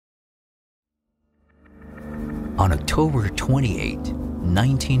On October 28,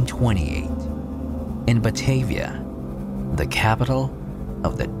 1928, in Batavia, the capital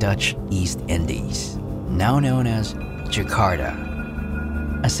of the Dutch East Indies, now known as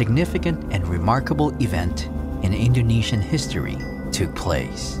Jakarta, a significant and remarkable event in Indonesian history took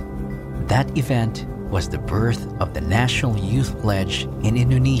place. That event was the birth of the National Youth Pledge in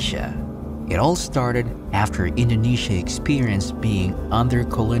Indonesia. It all started after Indonesia experienced being under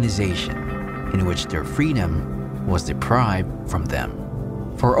colonization, in which their freedom was deprived from them.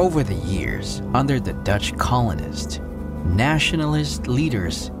 For over the years, under the Dutch colonists, nationalist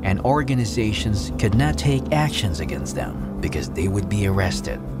leaders and organizations could not take actions against them because they would be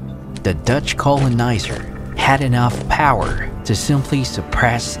arrested. The Dutch colonizer had enough power to simply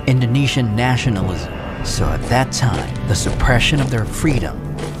suppress Indonesian nationalism. So at that time, the suppression of their freedom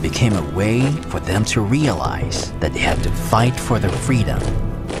became a way for them to realize that they had to fight for their freedom.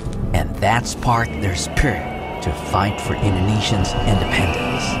 And that sparked their spirit to fight for Indonesians'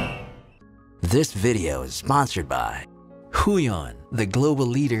 independence. This video is sponsored by HUION, the global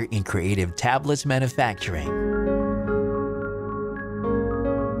leader in creative tablets manufacturing.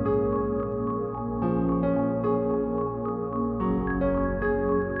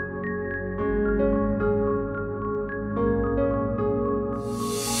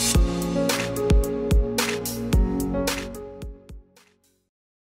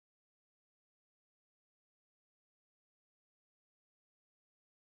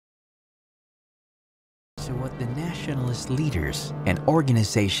 So what the nationalist leaders and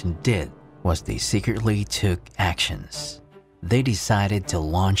organization did was they secretly took actions. They decided to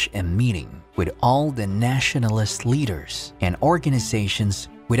launch a meeting with all the nationalist leaders and organizations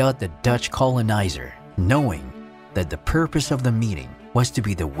without the Dutch colonizer, knowing that the purpose of the meeting was to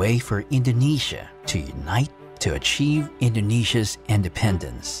be the way for Indonesia to unite to achieve Indonesia's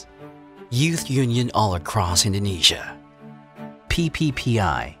independence. Youth Union all across Indonesia,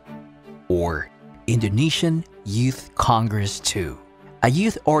 PPPI, or Indonesian Youth Congress 2, a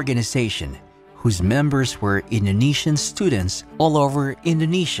youth organization whose members were Indonesian students all over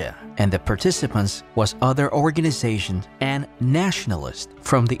Indonesia, and the participants was other organizations and nationalists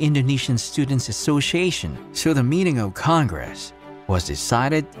from the Indonesian Students Association. So the meeting of Congress was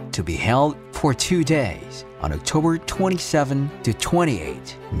decided to be held for 2 days on October 27 to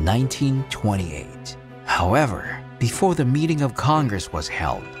 28, 1928. However, before the meeting of Congress was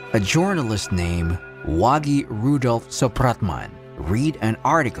held, a journalist named Wagi Rudolf Supratman read an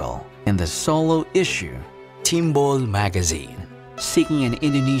article in the solo issue Timbul magazine seeking an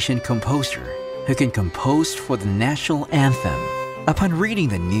Indonesian composer who can compose for the national anthem. Upon reading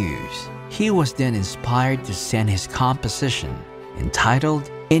the news, he was then inspired to send his composition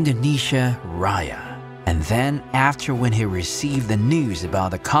entitled Indonesia Raya. And then after when he received the news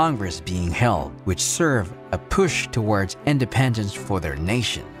about the Congress being held, which served a push towards independence for their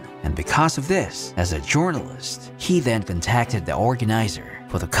nation. And because of this, as a journalist, he then contacted the organizer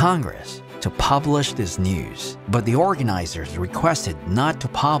for the Congress to publish this news. But the organizers requested not to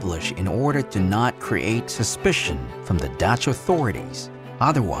publish in order to not create suspicion from the Dutch authorities.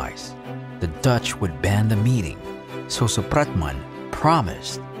 Otherwise, the Dutch would ban the meeting. So Supratman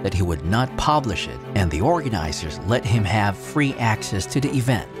promised that he would not publish it, and the organizers let him have free access to the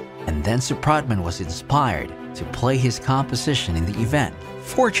event. And then Supratman was inspired to play his composition in the event.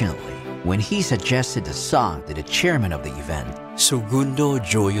 Fortunately, when he suggested the song to the chairman of the event, Segundo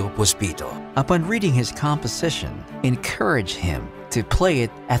Joyo Puspito, upon reading his composition, encouraged him to play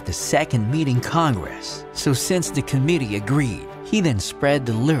it at the second meeting Congress. So since the committee agreed, he then spread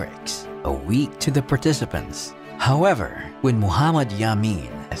the lyrics a week to the participants. However, when Muhammad Yamin,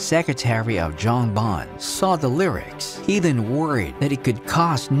 a secretary of John Bond, saw the lyrics, he then worried that it could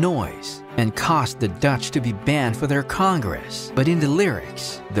cause noise and cause the Dutch to be banned for their Congress. But in the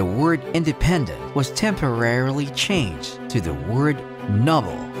lyrics, the word independent was temporarily changed to the word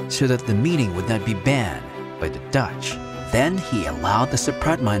noble so that the meeting would not be banned by the Dutch. Then he allowed the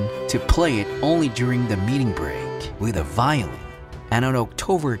Supratman to play it only during the meeting break with a violin. And on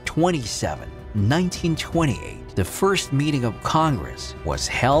October 27, 1928, the first meeting of Congress was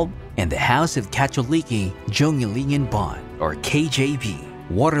held in the House of Katoliki Jongilingan Bond, or KJB,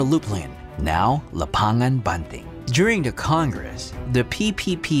 Waterloopland, now Lapangan Banting. During the Congress, the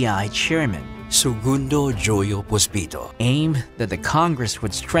PPPI chairman, Segundo Joyo Puspito, aimed that the Congress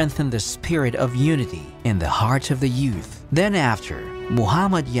would strengthen the spirit of unity in the hearts of the youth. Then after,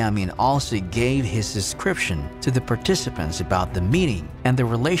 Muhammad Yamin also gave his description to the participants about the meeting and the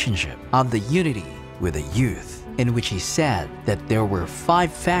relationship of the unity with the youth, in which he said that there were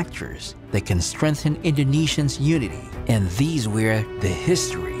 5 factors that can strengthen Indonesians' unity, and these were the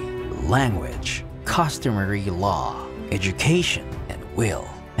history, language, customary law, education, and will.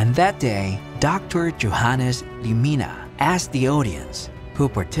 And that day, Dr. Johannes Limina asked the audience who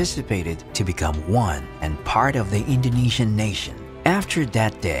participated to become one and part of the Indonesian nation. After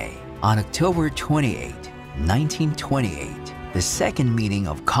that day, on October 28, 1928, the second meeting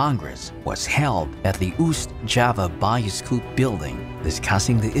of Congress was held at the East Java Bioscoop building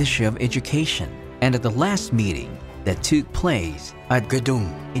discussing the issue of education. And at the last meeting that took place at Gedung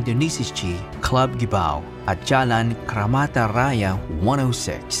Indonesia Club Gibau at Jalan Kramata Raya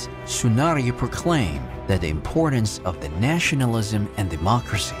 106, Sunario proclaimed that the importance of the nationalism and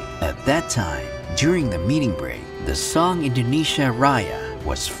democracy. At that time, during the meeting break, the song Indonesia Raya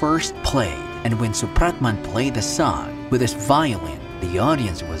was first played, and when Supratman played the song with his violin, the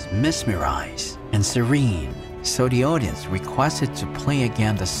audience was mesmerized and serene, so the audience requested to play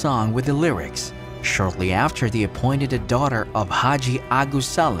again the song with the lyrics. Shortly after, they appointed the daughter of Haji Agus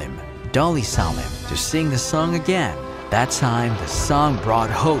Salim, Dolly Salim, to sing the song again. That time, the song brought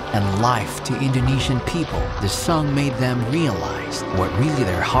hope and life to Indonesian people. The song made them realize what really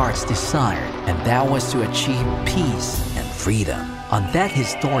their hearts desired, and that was to achieve peace and freedom. On that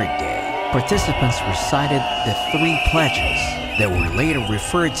historic day, participants recited the three pledges that were later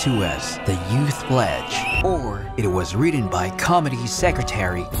referred to as the Youth Pledge, or it was written by Committee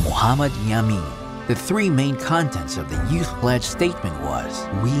Secretary Muhammad Yamin. The three main contents of the Youth Pledge statement was: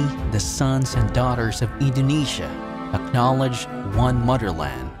 we, the sons and daughters of Indonesia, acknowledge one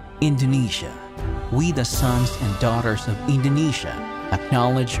motherland, Indonesia. We, the sons and daughters of Indonesia,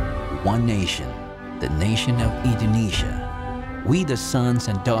 acknowledge one nation, the nation of Indonesia. We, the sons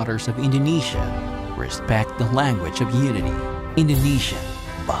and daughters of Indonesia, respect the language of unity, Indonesian,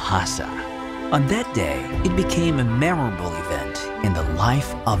 Bahasa. On that day, it became a memorable event in the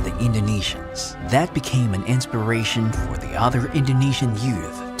life of the Indonesians that became an inspiration for the other Indonesian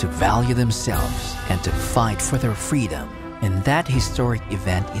youth to value themselves and to fight for their freedom. In that historic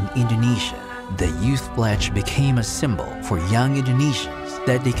event in Indonesia, the Youth Pledge became a symbol for young Indonesians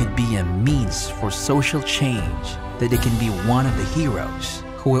that they could be a means for social change, that they can be one of the heroes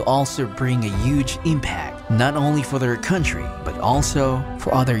who will also bring a huge impact not only for their country but also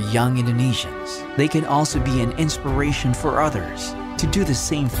for other young Indonesians. They can also be an inspiration for others to do the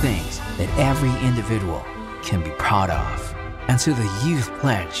same things that every individual can be proud of. And so the Youth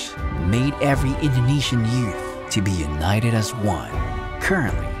Pledge made every Indonesian youth to be united as one.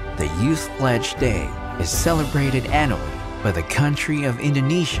 Currently, the Youth Pledge Day is celebrated annually by the country of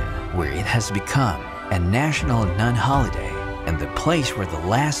Indonesia, where it has become a national non-holiday, and the place where the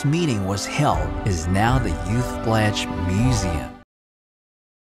last meeting was held is now the Youth Pledge Museum.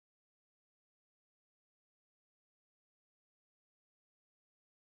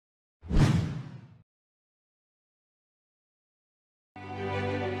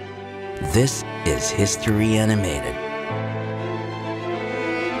 This is History Animated.